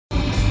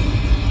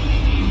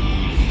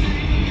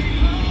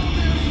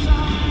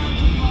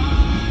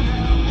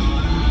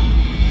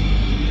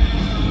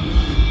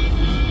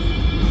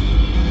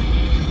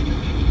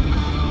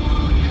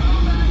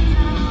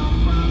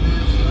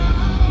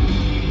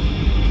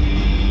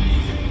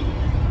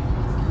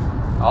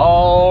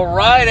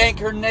right,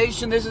 Anchor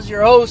Nation, this is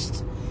your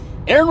host,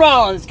 Aaron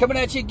Rollins, coming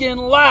at you again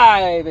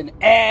live and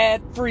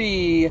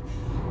ad-free.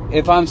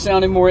 If I'm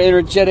sounding more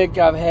energetic,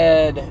 I've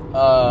had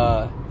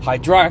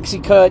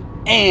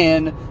Hydroxycut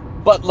and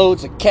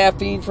buttloads of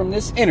caffeine from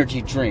this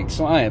energy drink,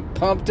 so I am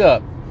pumped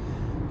up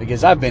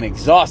because I've been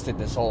exhausted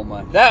this whole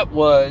month. That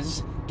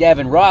was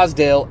Gavin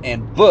Rossdale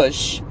and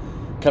Bush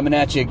coming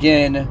at you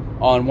again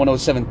on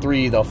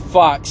 107.3 The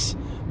Fox.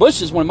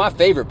 Bush is one of my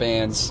favorite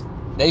bands.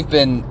 They've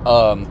been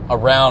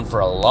around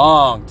for a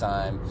long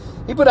time.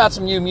 He put out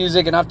some new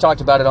music, and I've talked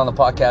about it on the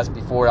podcast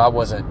before. I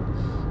wasn't,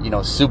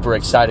 super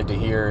excited to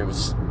hear. It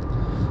was,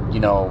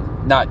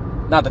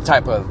 not the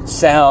type of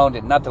sound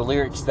and not the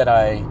lyrics that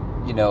I,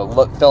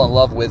 fell in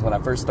love with when I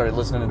first started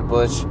listening to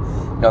Bush.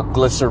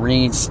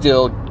 Glycerine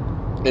still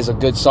is a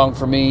good song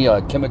for me.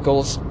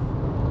 Chemicals.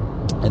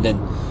 And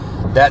then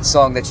that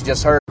song that you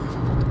just heard,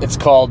 it's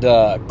called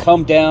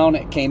Come Down.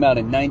 It came out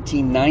in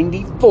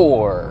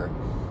 1994.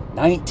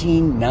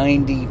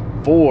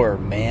 1994,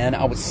 man.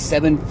 I was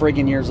 7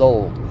 friggin' years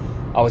old.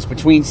 I was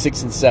between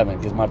 6 and 7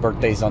 because my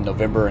birthday's on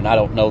November, and I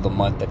don't know the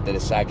month that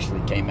this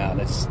actually came out.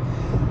 I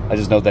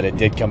just know that it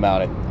did come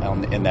out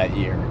in that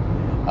year.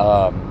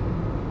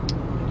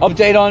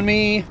 Update on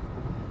me.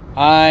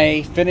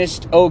 I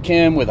finished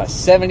OChem with a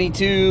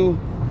 72.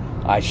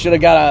 I should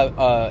have got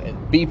a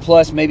B+,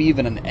 maybe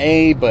even an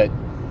A, but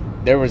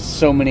there was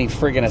so many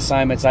friggin'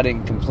 assignments I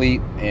didn't complete,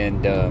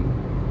 and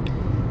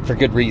for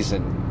good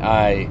reason.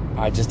 I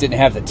just didn't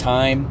have the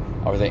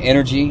time or the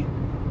energy,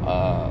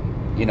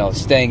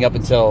 staying up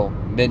until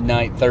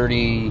midnight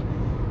 30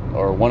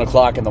 or 1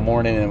 o'clock in the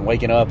morning and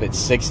waking up at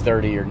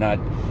 6:30 or not,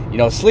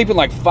 sleeping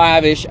like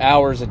 5-ish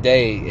hours a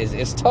day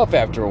is tough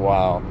after a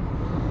while.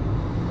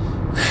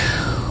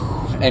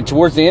 And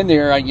towards the end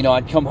there,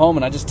 I'd come home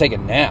and I'd just take a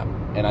nap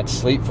and I'd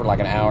sleep for like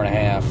an hour and a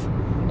half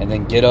and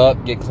then get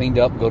up, get cleaned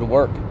up, go to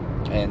work.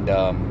 And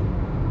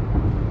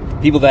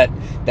people that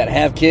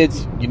have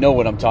kids, you know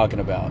what I'm talking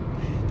about.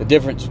 The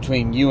difference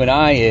between you and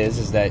I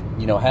is that,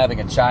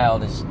 having a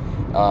child is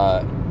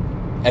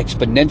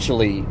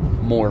exponentially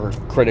more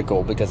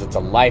critical because it's a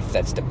life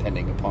that's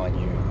depending upon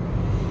you.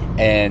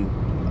 And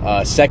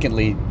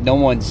secondly, no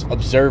one's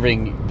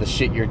observing the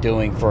shit you're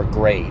doing for a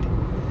grade,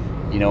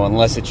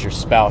 unless it's your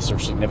spouse or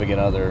significant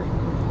other,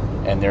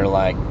 and they're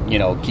like,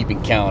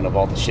 keeping count of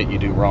all the shit you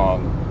do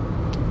wrong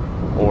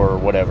or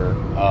whatever.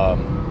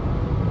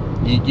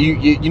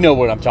 You know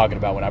what I'm talking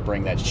about when I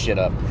bring that shit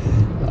up.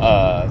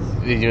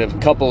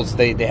 Couples,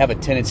 they have a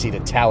tendency to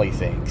tally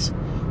things.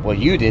 Well,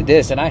 you did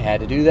this and I had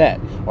to do that.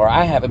 Or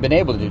I haven't been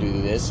able to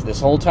do this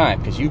whole time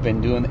because you've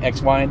been doing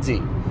X, Y, and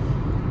Z.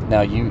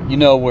 Now, you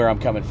know where I'm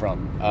coming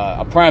from.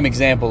 A prime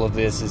example of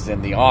this is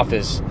in The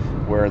Office,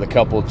 where the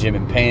couple, Jim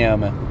and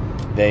Pam,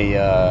 they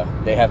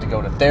have to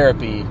go to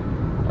therapy,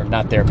 or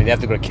not therapy, they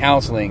have to go to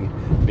counseling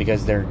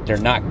because they're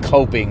not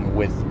coping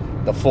with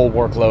the full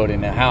workload in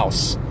the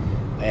house.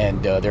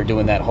 And they're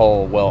doing that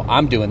whole, well,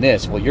 I'm doing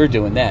this, well, you're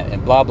doing that,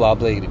 and blah, blah,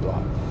 blah,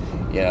 blah.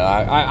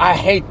 I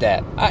hate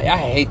that. I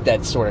hate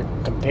that sort of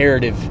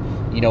comparative,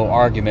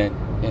 argument.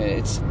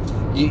 It's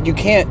you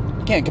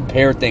can't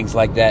compare things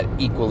like that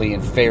equally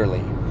and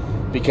fairly,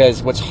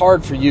 because what's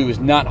hard for you is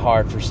not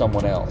hard for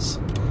someone else.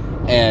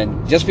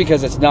 And just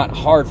because it's not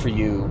hard for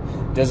you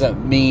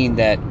doesn't mean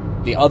that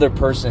the other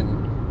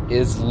person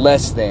is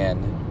less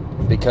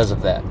than because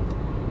of that.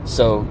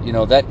 So,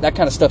 that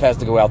kind of stuff has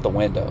to go out the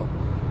window.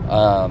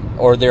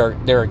 Or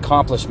their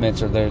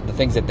accomplishments or the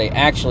things that they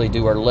actually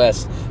do are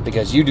less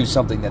because you do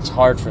something that's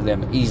hard for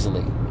them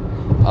easily.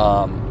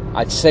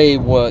 I'd say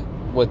what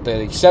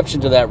the exception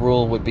to that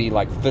rule would be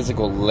like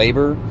physical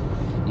labor,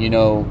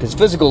 because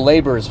physical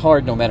labor is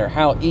hard no matter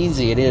how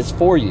easy it is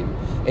for you.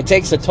 It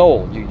takes a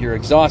toll. You're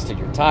exhausted.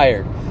 You're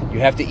tired. You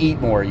have to eat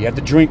more. You have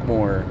to drink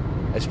more.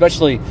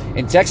 Especially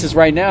in Texas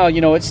right now,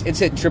 it's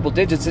hitting triple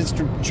digits. It's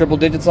triple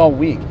digits all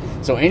week.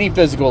 So any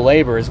physical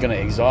labor is going to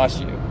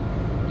exhaust you.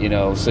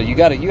 So you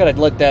gotta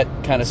let that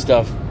kind of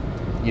stuff,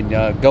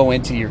 go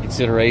into your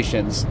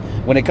considerations.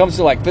 When it comes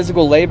to like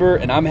physical labor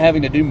and I'm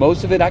having to do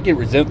most of it, I get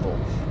resentful.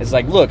 It's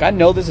like, look, I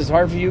know this is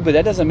hard for you, but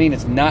that doesn't mean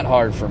it's not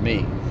hard for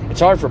me.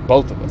 It's hard for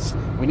both of us.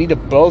 We need to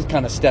both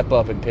kind of step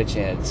up and pitch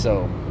in.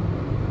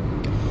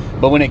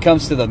 But when it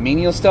comes to the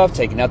menial stuff,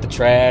 taking out the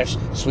trash,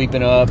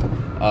 sweeping up,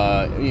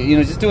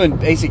 just doing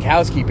basic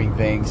housekeeping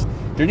things,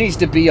 there needs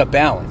to be a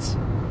balance.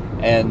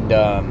 And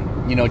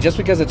just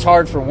because it's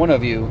hard for one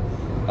of you.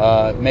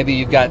 Maybe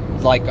you've got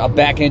like a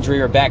back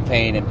injury or back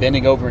pain and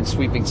bending over and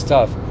sweeping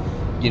stuff.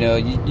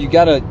 You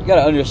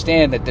gotta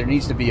understand that there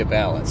needs to be a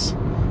balance.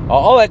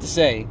 All that to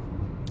say,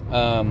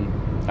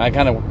 I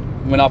kind of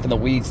went off in the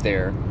weeds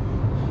there.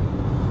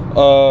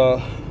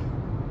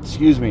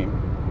 Excuse me.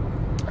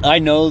 I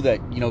know that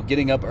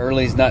getting up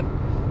early is not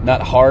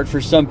hard for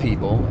some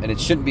people, and it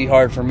shouldn't be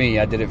hard for me.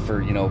 I did it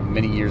for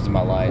many years of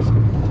my life.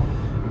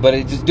 But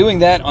it's just doing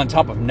that on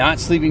top of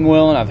not sleeping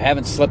well, and I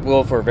haven't slept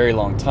well for a very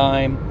long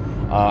time.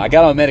 I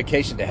got on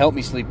medication to help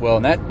me sleep well,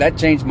 and that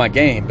changed my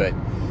game. But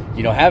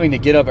having to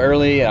get up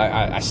early.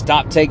 I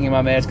stopped taking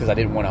my meds because I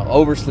didn't want to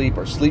oversleep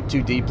or sleep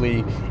too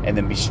deeply and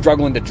then be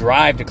struggling to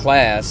drive to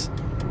class.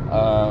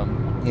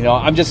 I'm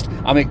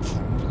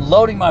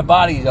loading my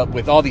body up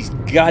with all these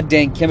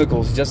goddamn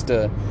chemicals just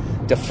to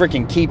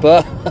freaking keep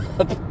up.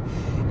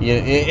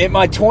 In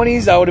my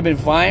 20s, I would have been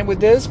fine with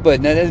this,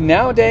 but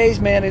nowadays,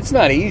 man, it's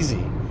not easy,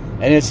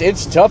 and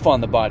it's tough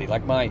on the body.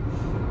 Like my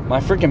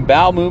freaking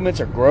bowel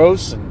movements are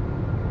gross, and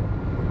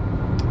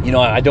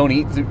I don't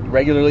eat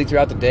regularly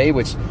throughout the day,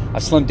 which I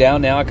slimmed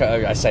down now.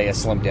 I say I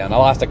slimmed down. I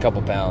lost a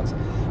couple pounds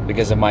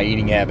because of my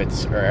eating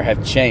habits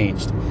have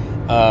changed.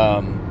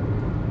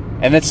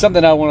 And that's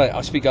something I want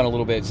to speak on a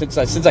little bit. Since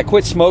I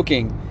quit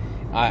smoking,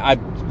 I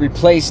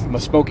replaced my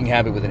smoking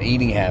habit with an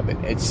eating habit.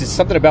 It's just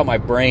something about my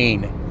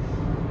brain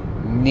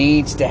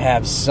needs to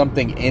have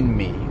something in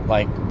me,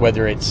 like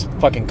whether it's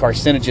fucking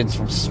carcinogens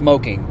from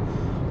smoking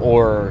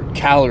or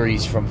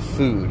calories from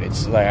food.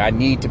 It's like I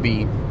need to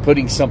be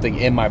putting something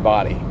in my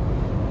body,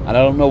 and I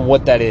don't know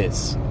what that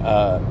is.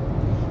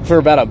 For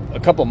about a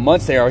couple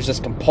months there, I was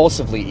just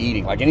compulsively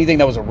eating. Like anything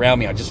that was around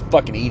me, I'd just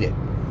fucking eat it.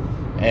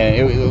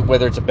 And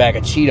whether it's a bag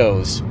of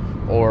Cheetos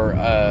or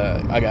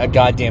a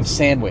goddamn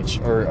sandwich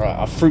or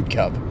a fruit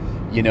cup.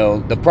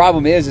 The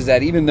problem is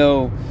that even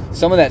though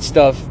some of that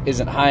stuff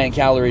isn't high in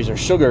calories or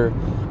sugar,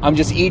 I'm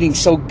just eating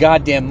so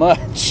goddamn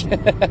much.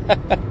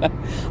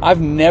 I've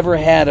never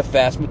had a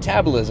fast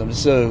metabolism,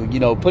 so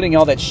putting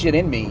all that shit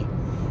in me,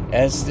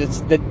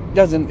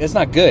 it's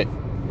not good.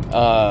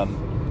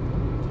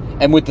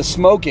 And with the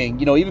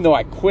smoking, even though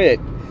I quit,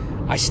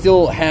 I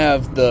still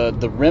have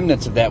the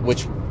remnants of that.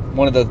 Which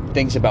one of the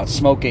things about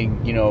smoking,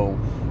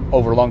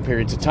 over long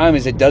periods of time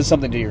is it does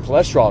something to your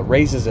cholesterol. It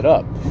raises it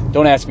up.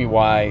 Don't ask me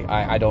why.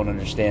 I don't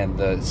understand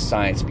the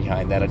science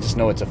behind that. I just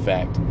know it's a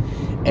fact.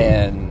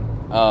 And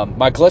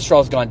my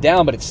cholesterol's gone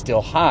down, but it's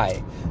still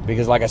high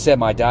because, like I said,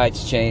 my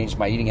diet's changed,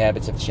 my eating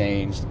habits have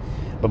changed,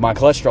 but my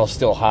cholesterol's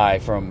still high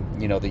from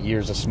the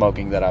years of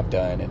smoking that I've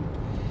done,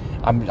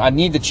 and I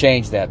need to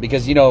change that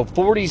because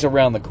 40's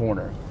around the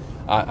corner.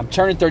 I'm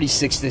turning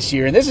 36 this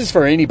year, and this is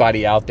for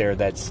anybody out there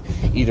that's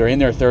either in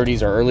their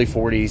 30s or early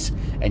 40s,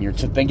 and you're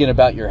thinking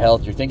about your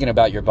health, you're thinking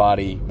about your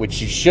body,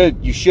 which you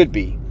should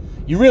be.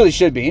 You really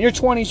should be. In your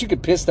 20s, you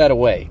could piss that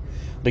away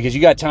because you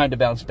got time to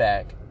bounce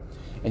back,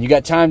 and you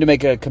got time to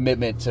make a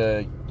commitment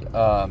to,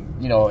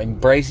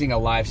 embracing a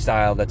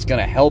lifestyle that's going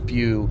to help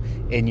you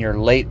in your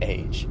late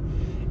age.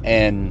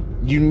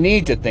 And you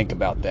need to think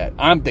about that.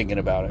 I'm thinking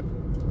about it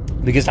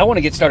because I want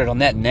to get started on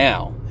that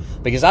now.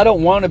 Because I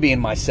don't want to be in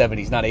my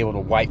 70s not able to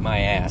wipe my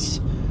ass.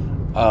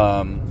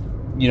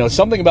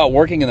 Something about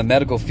working in the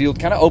medical field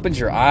kind of opens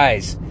your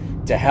eyes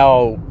to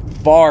how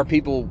far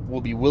people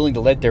will be willing to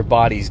let their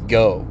bodies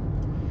go.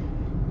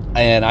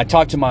 And I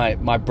talked to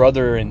my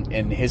brother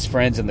and his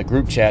friends in the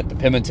group chat, the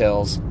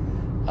Pimentels.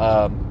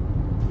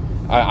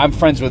 I'm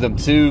friends with them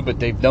too, but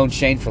they've known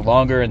Shane for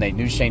longer and they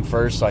knew Shane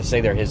first, so I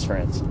say they're his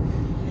friends.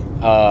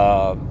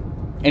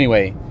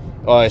 Anyway...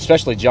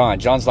 especially John.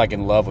 John's like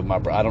in love with my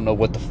brother. I don't know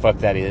what the fuck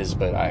that is,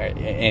 but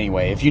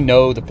anyway, if you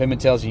know the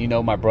Pimentels and you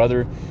know my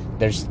brother,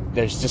 there's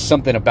just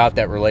something about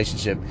that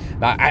relationship.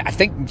 I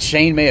think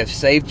Shane may have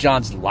saved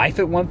John's life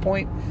at one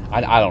point.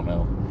 I don't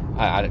know.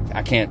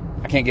 I can't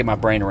get my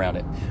brain around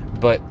it.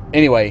 But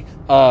anyway,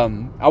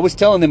 I was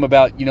telling them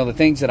about the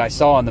things that I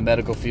saw in the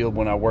medical field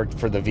when I worked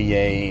for the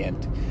VA.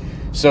 And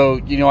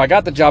so, I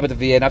got the job at the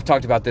VA, and I've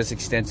talked about this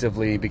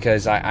extensively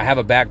because I have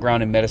a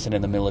background in medicine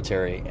in the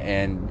military,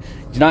 and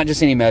not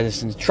just any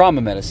medicine,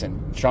 trauma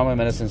medicine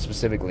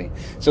specifically.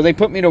 So they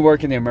put me to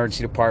work in the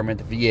emergency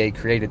department. The VA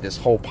created this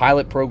whole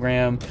pilot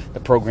program. The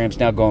program's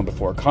now going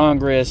before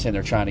Congress, and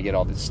they're trying to get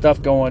all this stuff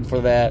going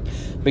for that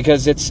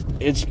because it's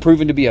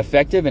proven to be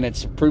effective, and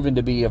it's proven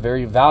to be a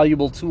very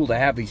valuable tool to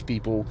have these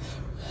people,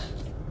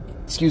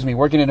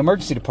 working in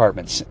emergency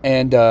departments.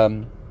 And,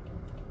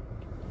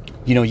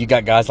 you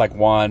got guys like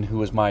Juan, who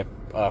was my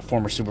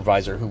former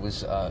supervisor, who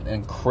was an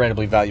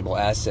incredibly valuable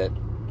asset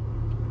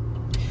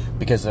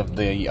because of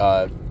the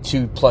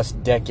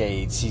 2+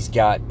 decades he's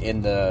got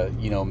in the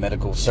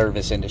medical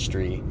service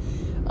industry,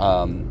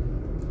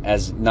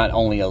 as not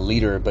only a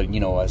leader but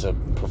as a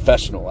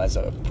professional, as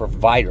a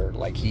provider.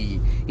 Like he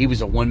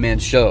was a one-man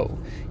show.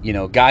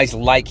 Guys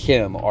like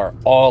him are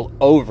all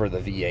over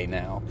the VA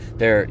now.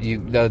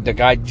 The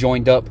guy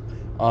joined up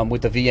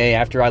with the VA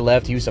after I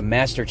left. He was a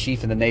Master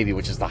Chief in the Navy,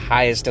 which is the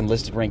highest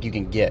enlisted rank you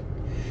can get.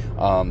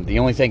 The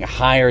only thing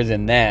higher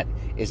than that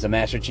is the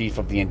Master Chief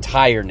of the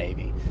entire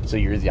Navy. So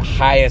you're the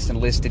highest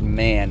enlisted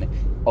man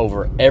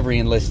over every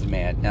enlisted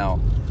man. Now,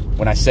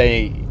 when I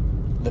say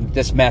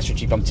this Master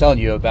Chief I'm telling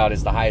you about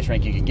is the highest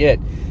rank you can get,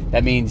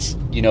 that means,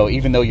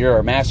 even though you're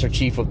a Master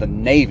Chief of the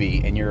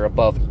Navy and you're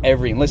above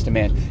every enlisted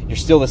man, you're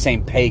still the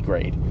same pay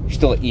grade. You're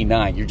still at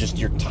E9.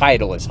 Your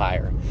title is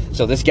higher.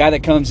 So this guy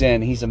that comes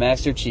in, he's a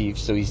Master Chief,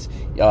 so he's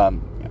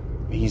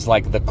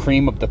like the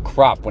cream of the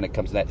crop when it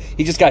comes to that.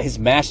 He just got his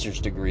master's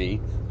degree.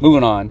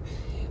 Moving on.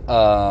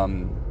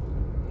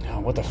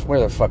 Where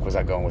the fuck was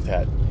I going with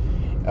that?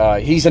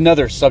 He's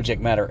another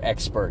subject matter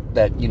expert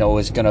that,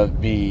 is going to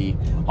be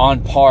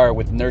on par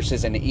with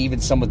nurses and even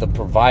some of the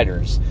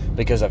providers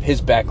because of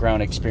his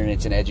background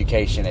experience and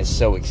education is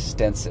so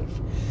extensive.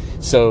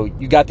 So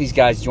you got these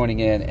guys joining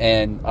in,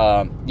 and,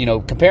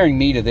 comparing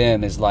me to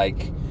them is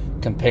like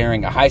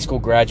comparing a high school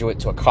graduate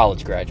to a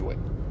college graduate.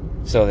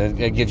 So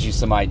that gives you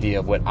some idea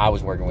of what I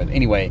was working with.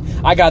 Anyway,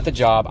 I got the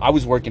job. I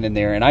was working in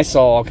there, and I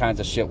saw all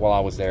kinds of shit while I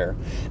was there.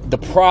 The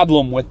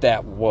problem with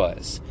that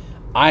was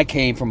I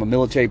came from a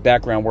military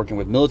background working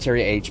with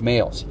military-age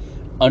males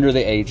under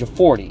the age of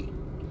 40.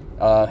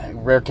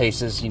 Rare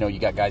cases, you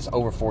got guys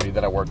over 40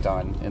 that I worked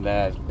on, and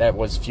that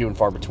was few and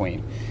far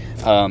between.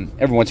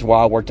 Every once in a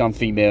while, I worked on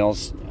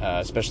females,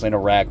 especially in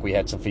Iraq. We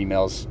had some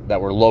females that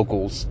were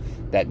locals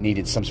that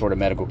needed some sort of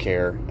medical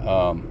care,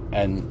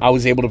 and I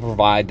was able to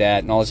provide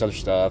that and all this other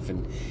stuff.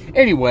 And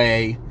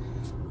anyway,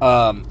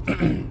 while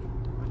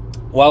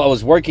I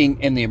was working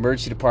in the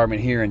emergency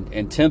department here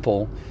in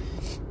Temple,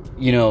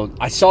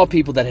 I saw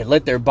people that had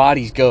let their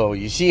bodies go.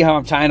 You see how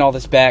I'm tying all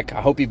this back?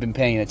 I hope you've been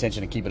paying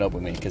attention and keeping up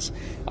with me, because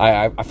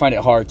I find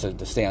it hard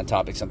to stay on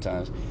topic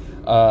sometimes.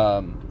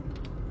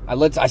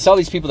 I saw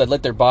these people that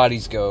let their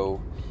bodies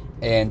go,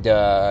 and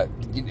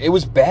it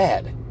was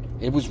bad.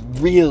 It was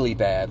really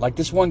bad. Like,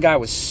 this one guy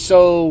was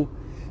so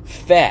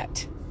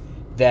fat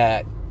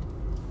that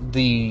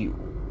the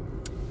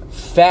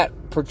fat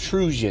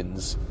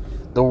protrusions,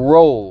 the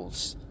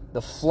rolls,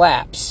 the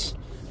flaps,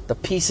 the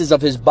pieces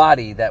of his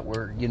body that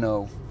were,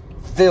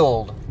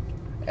 filled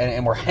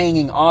and were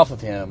hanging off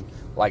of him,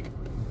 like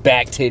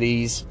back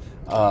titties,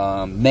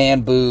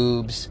 man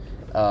boobs,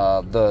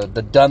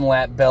 the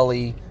Dunlap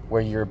belly,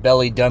 where your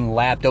belly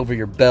Dunlapped over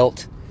your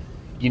belt.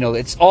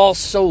 It's all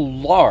so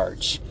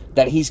large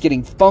that he's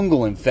getting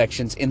fungal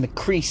infections in the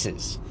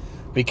creases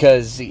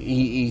because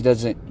he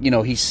doesn't,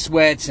 he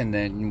sweats, and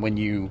then when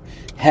you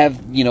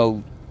have,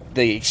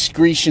 the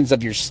excretions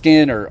of your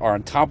skin are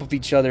on top of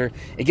each other,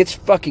 it gets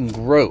fucking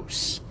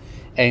gross.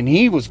 And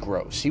he was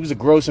gross. He was a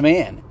gross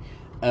man.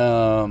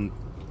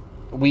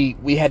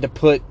 We had to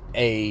put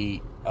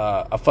a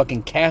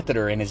fucking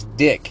catheter in his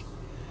dick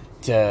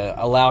to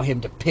allow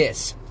him to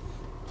piss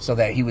so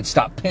that he would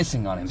stop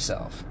pissing on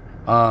himself.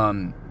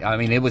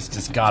 It was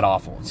just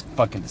god-awful. It's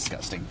fucking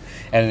disgusting.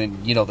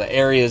 And then, the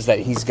areas that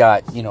he's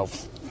got,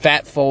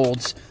 fat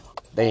folds,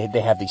 they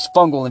have these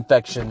fungal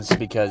infections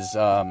because,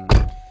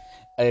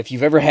 if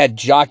you've ever had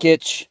jock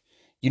itch,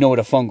 you know what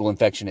a fungal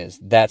infection is.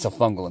 That's a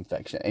fungal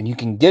infection. And you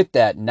can get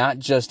that not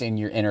just in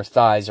your inner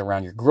thighs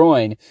around your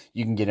groin.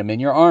 You can get them in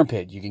your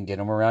armpit. You can get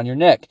them around your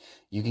neck.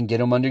 You can get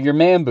them under your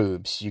man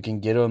boobs. You can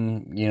get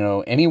them,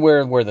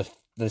 anywhere where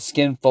the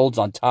skin folds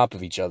on top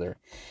of each other.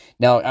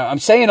 Now, I'm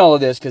saying all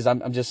of this because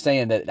I'm just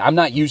saying that I'm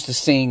not used to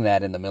seeing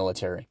that in the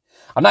military.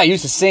 I'm not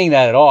used to seeing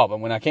that at all. But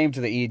when I came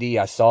to the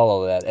ED, I saw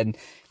all of that. And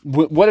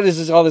what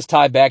does all this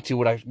tie back to?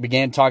 What I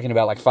began talking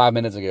about like 5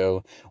 minutes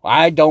ago.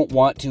 I don't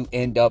want to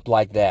end up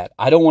like that.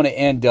 I don't want to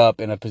end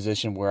up in a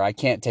position where I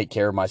can't take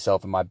care of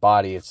myself and my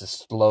body is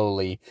just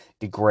slowly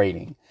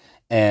degrading.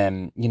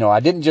 And, I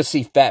didn't just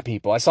see fat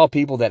people. I saw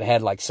people that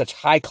had like such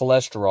high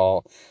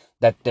cholesterol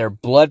that their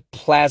blood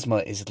plasma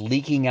is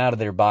leaking out of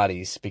their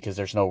bodies because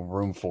there's no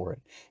room for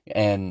it.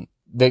 And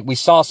we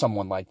saw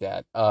someone like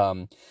that.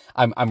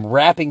 I'm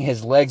wrapping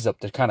his legs up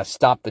to kind of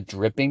stop the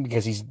dripping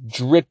because he's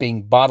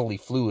dripping bodily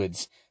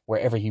fluids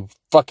wherever he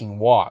fucking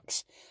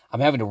walks.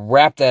 I'm having to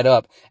wrap that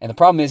up. And the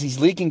problem is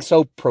he's leaking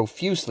so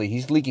profusely.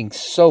 He's leaking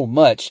so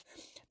much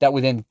that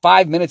within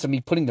 5 minutes of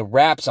me putting the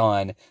wraps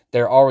on,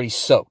 they're already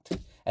soaked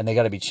and they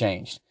got to be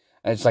changed.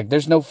 And it's like,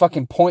 there's no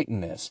fucking point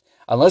in this.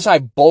 Unless I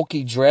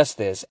bulky dress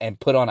this and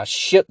put on a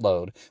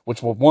shitload,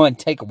 which will, 1,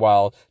 take a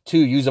while, 2,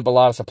 use up a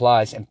lot of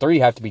supplies, and 3,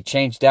 have to be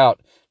changed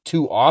out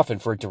too often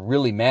for it to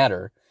really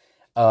matter,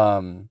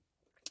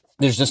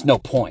 there's just no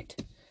point.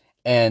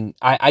 And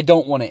I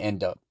don't want to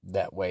end up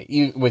that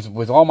way.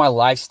 With all my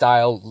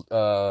lifestyle,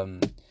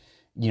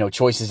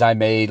 choices I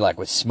made, like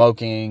with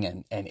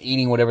smoking and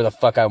eating whatever the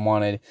fuck I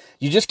wanted,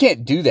 you just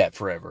can't do that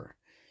forever.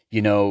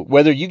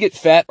 Whether you get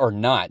fat or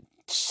not,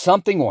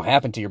 something will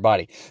happen to your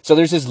body. So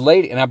there's this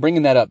lady, and I'm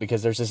bringing that up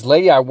because there's this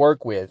lady I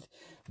work with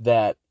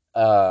that,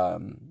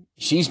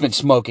 she's been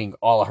smoking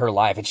all of her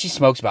life, and she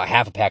smokes about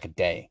half a pack a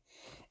day.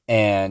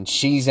 And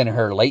she's in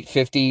her late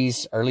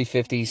 50s, early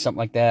 50s, something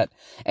like that.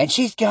 And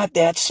she's got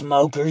that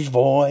smoker's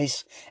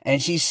voice, and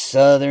she's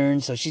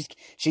Southern, so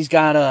she's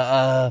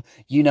got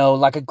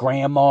like a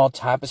grandma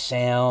type of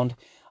sound.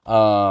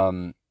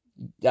 I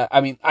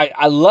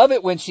love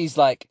it when she's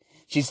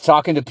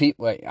talking to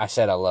people. Wait, I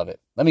said I love it.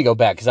 Let me go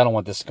back because I don't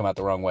want this to come out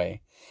the wrong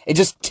way. It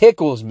just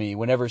tickles me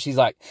whenever she's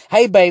like,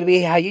 "Hey,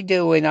 baby, how you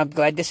doing? I'm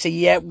glad to see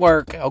you at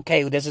work.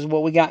 Okay, this is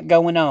what we got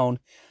going on."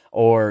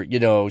 Or,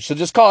 she'll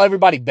just call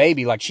everybody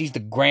baby like she's the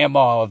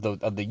grandma of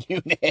the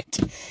unit.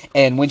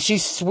 And when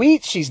she's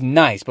sweet, she's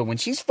nice. But when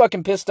she's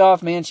fucking pissed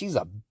off, man, she's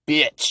a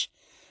bitch.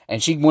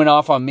 And she went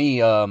off on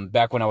me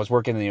back when I was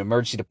working in the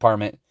emergency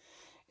department.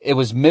 It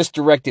was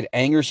misdirected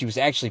anger. She was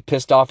actually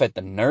pissed off at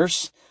the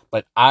nurse,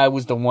 but I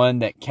was the one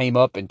that came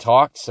up and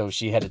talked, so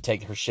she had to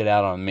take her shit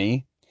out on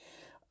me.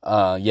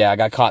 Yeah, I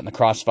got caught in the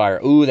crossfire.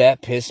 Ooh,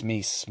 that pissed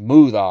me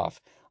smooth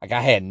off. Like,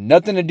 I had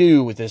nothing to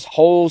do with this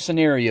whole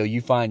scenario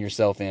you find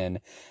yourself in.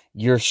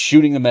 You're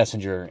shooting the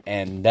messenger,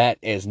 and that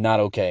is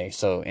not okay.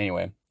 So,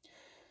 anyway,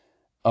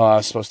 I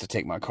was supposed to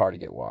take my car to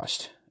get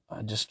washed.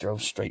 I just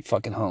drove straight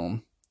fucking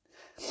home.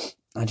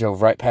 I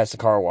drove right past the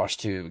car wash,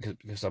 too,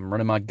 because I'm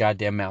running my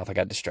goddamn mouth. I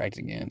got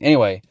distracted again.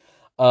 Anyway,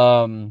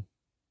 so,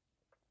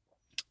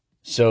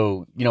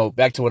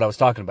 back to what I was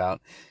talking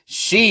about.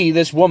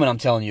 This woman I'm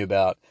telling you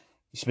about,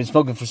 she's been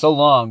smoking for so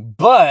long,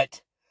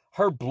 but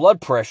her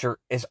blood pressure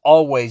is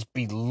always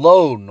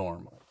below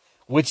normal,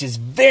 which is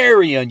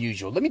very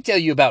unusual. Let me tell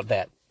you about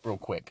that real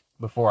quick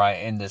before I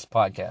end this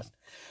podcast.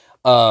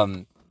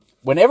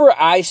 Whenever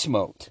I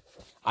smoked,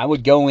 I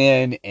would go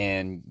in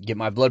and get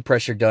my blood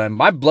pressure done.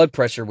 My blood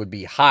pressure would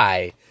be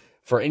high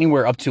for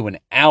anywhere up to an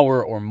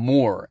hour or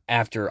more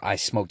after I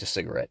smoked a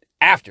cigarette.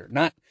 After,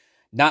 not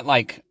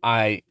like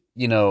I,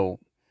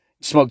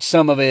 smoked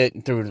some of it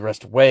and threw the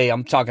rest away.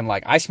 I'm talking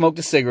like I smoked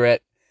a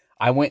cigarette,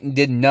 I went and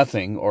did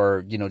nothing,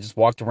 or, just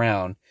walked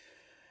around.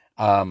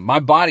 My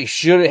body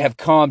should have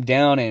calmed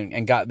down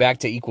and got back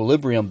to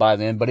equilibrium by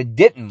then, but it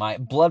didn't. My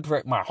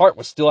heart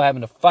was still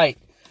having to fight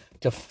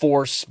to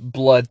force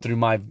blood through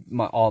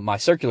my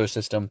circular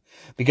system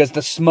because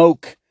the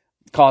smoke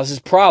causes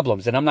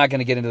problems. And I'm not going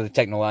to get into the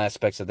technical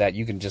aspects of that.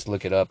 You can just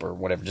look it up or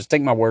whatever. Just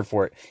take my word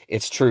for it.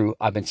 It's true.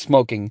 I've been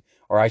smoking,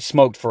 or I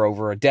smoked for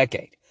over a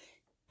decade.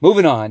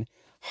 Moving on,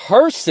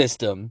 her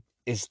system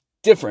is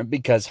different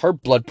because her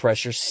blood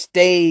pressure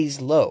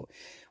stays low.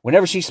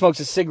 Whenever she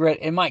smokes a cigarette,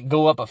 it might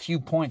go up a few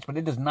points, but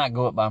it does not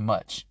go up by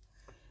much.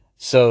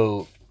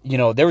 So,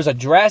 there was a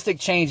drastic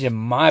change in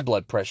my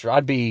blood pressure.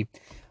 I'd be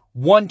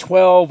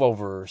 112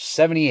 over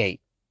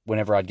 78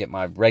 whenever I'd get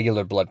my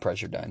regular blood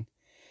pressure done.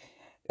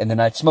 And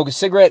then I'd smoke a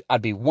cigarette,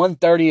 I'd be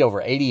 130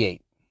 over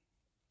 88.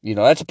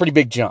 That's a pretty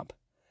big jump.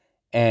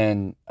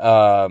 And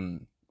for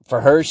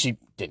her, she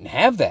didn't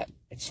have that.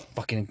 It's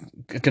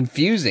fucking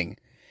confusing.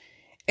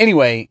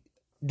 Anyway,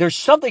 there's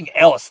something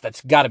else that's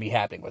got to be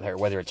happening with her,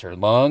 whether it's her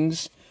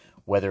lungs,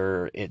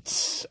 whether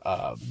it's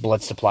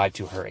blood supply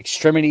to her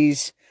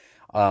extremities.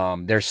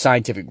 There's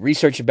scientific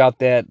research about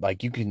that.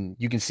 Like, you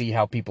can see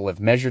how people have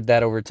measured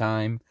that over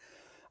time.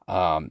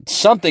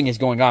 Something is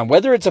going on.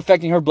 Whether it's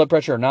affecting her blood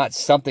pressure or not,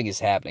 something is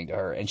happening to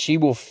her, and she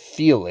will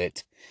feel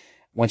it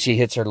when she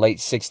hits her late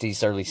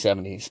 60s, early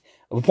 70s.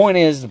 The point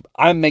is,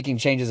 I'm making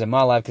changes in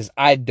my life because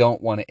I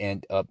don't want to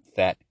end up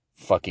that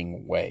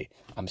fucking way.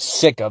 I'm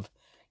sick of,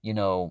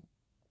 the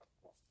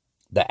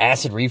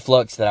acid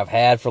reflux that I've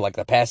had for like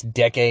the past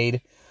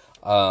decade.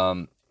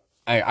 I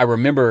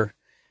remember,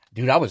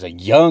 dude, I was a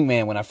young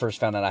man when I first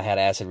found out I had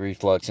acid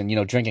reflux,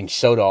 and, drinking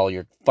soda all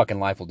your fucking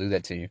life will do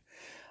that to you.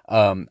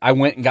 I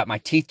went and got my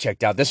teeth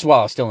checked out. This is while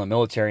I was still in the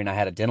military and I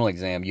had a dental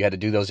exam. You had to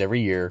do those every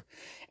year.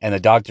 And the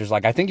doctor's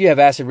like, I think you have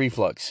acid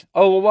reflux.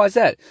 Oh, well, why is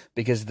that?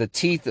 Because the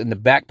teeth in the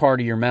back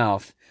part of your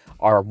mouth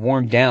are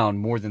worn down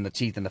more than the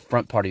teeth in the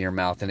front part of your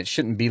mouth. And it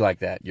shouldn't be like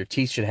that. Your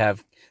teeth should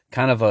have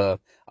kind of a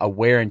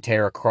wear and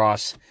tear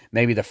across.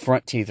 Maybe the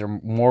front teeth are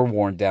more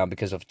worn down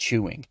because of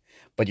chewing.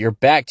 But your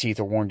back teeth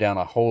are worn down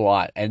a whole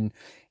lot. And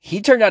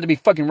he turned out to be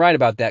fucking right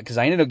about that because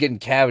I ended up getting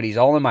cavities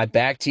all in my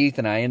back teeth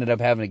and I ended up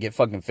having to get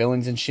fucking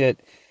fillings and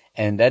shit.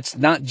 And that's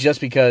not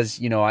just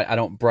because, I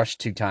don't brush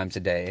 2 times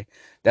a day.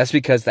 That's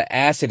because the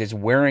acid is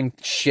wearing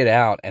shit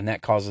out and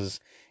that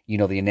causes,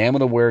 the enamel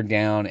to wear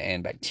down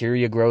and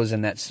bacteria grows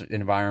in that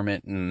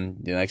environment.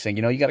 And the next thing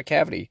you know, you got a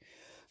cavity.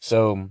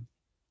 So,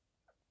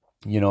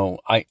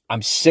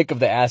 I'm sick of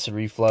the acid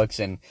reflux.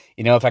 And,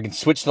 if I can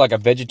switch to like a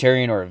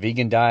vegetarian or a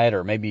vegan diet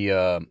or maybe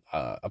a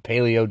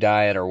paleo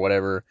diet or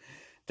whatever,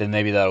 then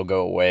maybe that'll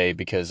go away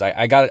because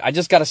I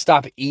just got to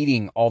stop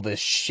eating all this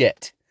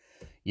shit.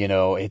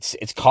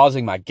 It's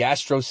causing my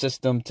gastro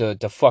system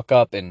to fuck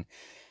up. And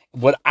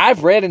what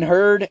I've read and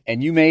heard,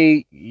 and you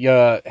may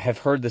have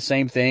heard the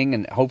same thing,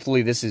 and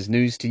hopefully this is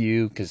news to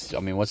you, because,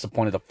 what's the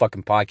point of the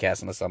fucking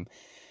podcast unless I'm,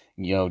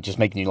 just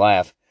making you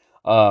laugh?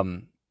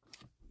 What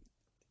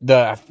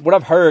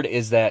I've heard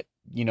is that,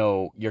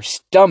 your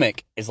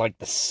stomach is like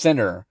the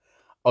center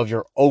of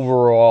your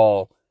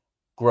overall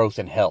growth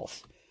and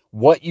health.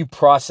 What you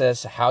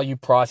process, how you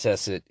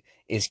process it,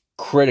 is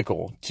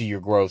critical to your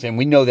growth. And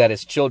we know that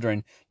as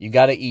children, you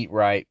got to eat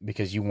right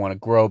because you want to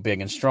grow big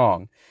and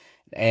strong.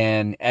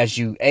 And as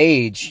you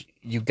age,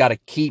 you've got to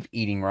keep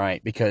eating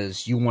right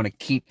because you want to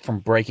keep from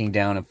breaking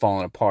down and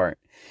falling apart.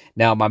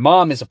 Now, my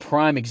mom is a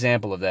prime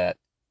example of that.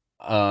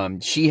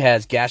 She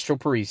has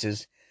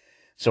gastroparesis,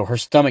 so her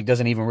stomach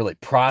doesn't even really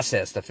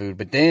process the food.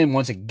 But then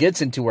once it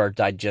gets into our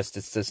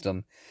digestive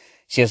system,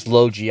 she has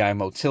low GI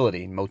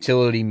motility.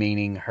 Motility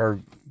meaning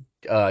her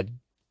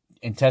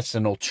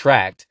intestinal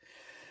tract,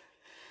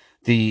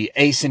 the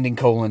ascending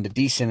colon, the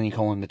descending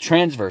colon, the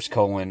transverse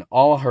colon,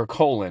 all her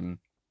colon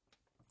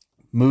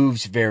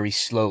moves very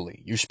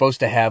slowly. You're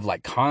supposed to have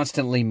like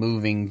constantly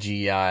moving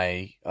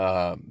GI,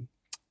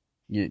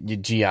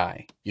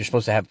 GI. You're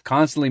supposed to have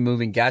constantly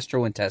moving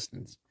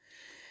gastrointestines.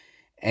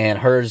 And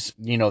hers,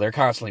 they're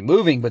constantly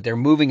moving, but they're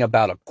moving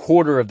about a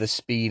quarter of the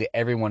speed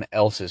everyone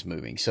else is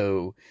moving.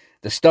 So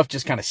the stuff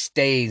just kind of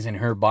stays in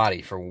her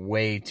body for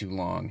way too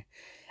long.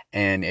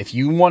 And if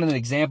you want an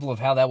example of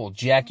how that will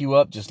jack you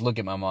up, just look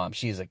at my mom.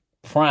 She is a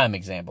prime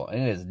example,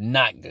 and it is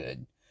not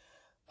good.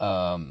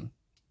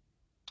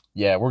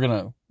 Yeah, we're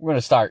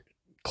gonna start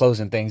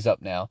closing things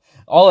up now.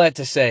 All that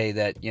to say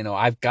that,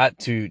 I've got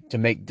to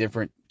make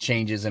different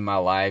changes in my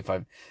life.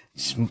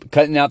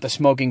 Cutting out the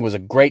smoking was a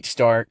great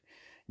start.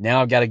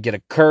 Now I've got to get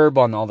a curb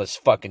on all this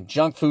fucking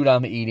junk food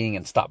I'm eating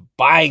and stop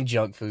buying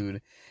junk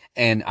food.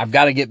 And I've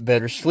got to get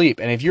better sleep.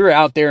 And if you're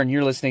out there and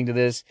you're listening to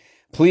this,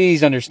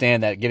 please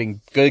understand that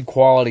getting good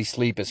quality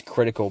sleep is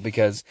critical,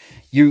 because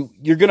you're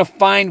going to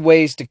find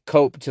ways to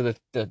cope to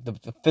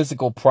the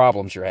physical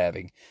problems you're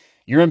having.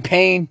 You're in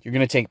pain, you're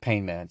going to take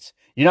pain meds.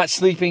 You're not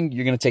sleeping,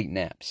 you're going to take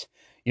naps.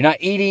 You're not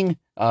eating,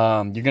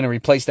 you're going to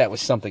replace that with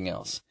something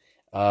else.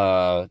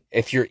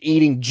 If you're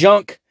eating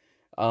junk,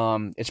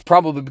 it's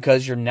probably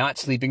because you're not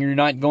sleeping, you're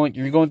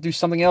going through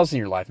something else in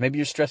your life. Maybe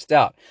you're stressed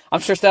out. I'm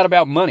stressed out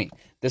about money.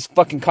 This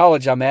fucking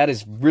college I'm at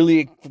is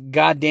really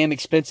goddamn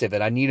expensive,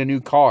 and I need a new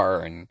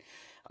car, and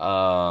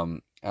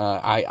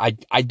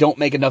I don't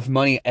make enough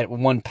money at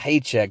one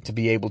paycheck to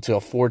be able to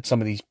afford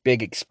some of these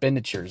big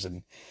expenditures.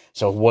 And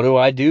so what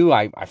do?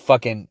 I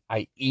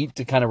eat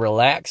to kind of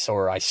relax,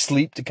 or I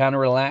sleep to kind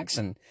of relax,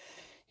 and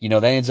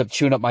that ends up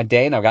chewing up my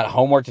day, and I've got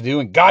homework to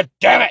do, and god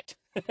damn it!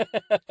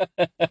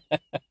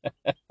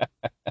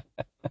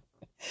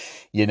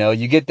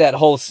 You get that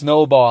whole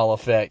snowball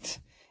effect.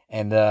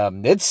 And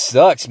it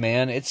sucks,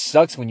 man. It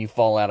sucks when you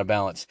fall out of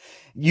balance.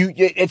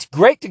 It's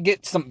great to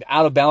get some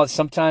out of balance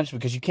sometimes,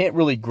 because you can't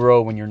really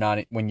grow when you're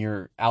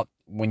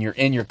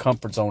in your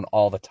comfort zone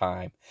all the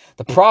time.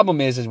 The problem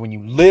is when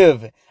you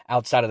live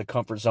outside of the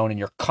comfort zone and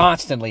you're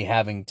constantly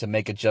having to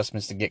make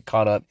adjustments to get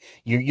caught up,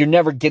 you're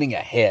never getting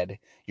ahead.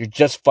 You're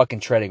just fucking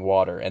treading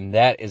water, and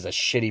that is a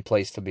shitty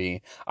place to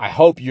be. I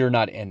hope you're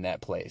not in that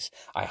place.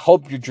 I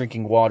hope you're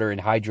drinking water and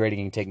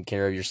hydrating and taking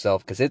care of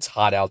yourself, because it's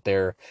hot out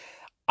there.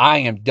 I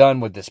am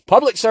done with this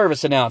public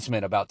service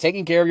announcement about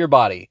taking care of your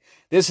body.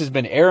 This has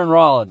been Aaron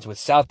Rollins with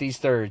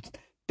Southeast Third.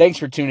 Thanks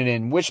for tuning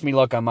in. Wish me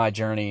luck on my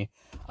journey.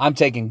 I'm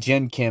taking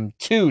Gen Chem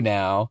 2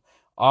 now,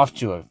 off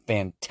to a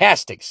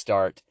fantastic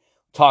start.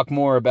 Talk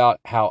more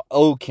about how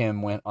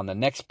OChem went on the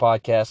next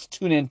podcast.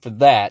 Tune in for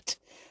that.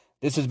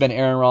 This has been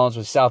Aaron Rollins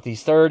with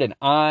Southeast Third, and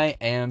I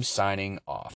am signing off.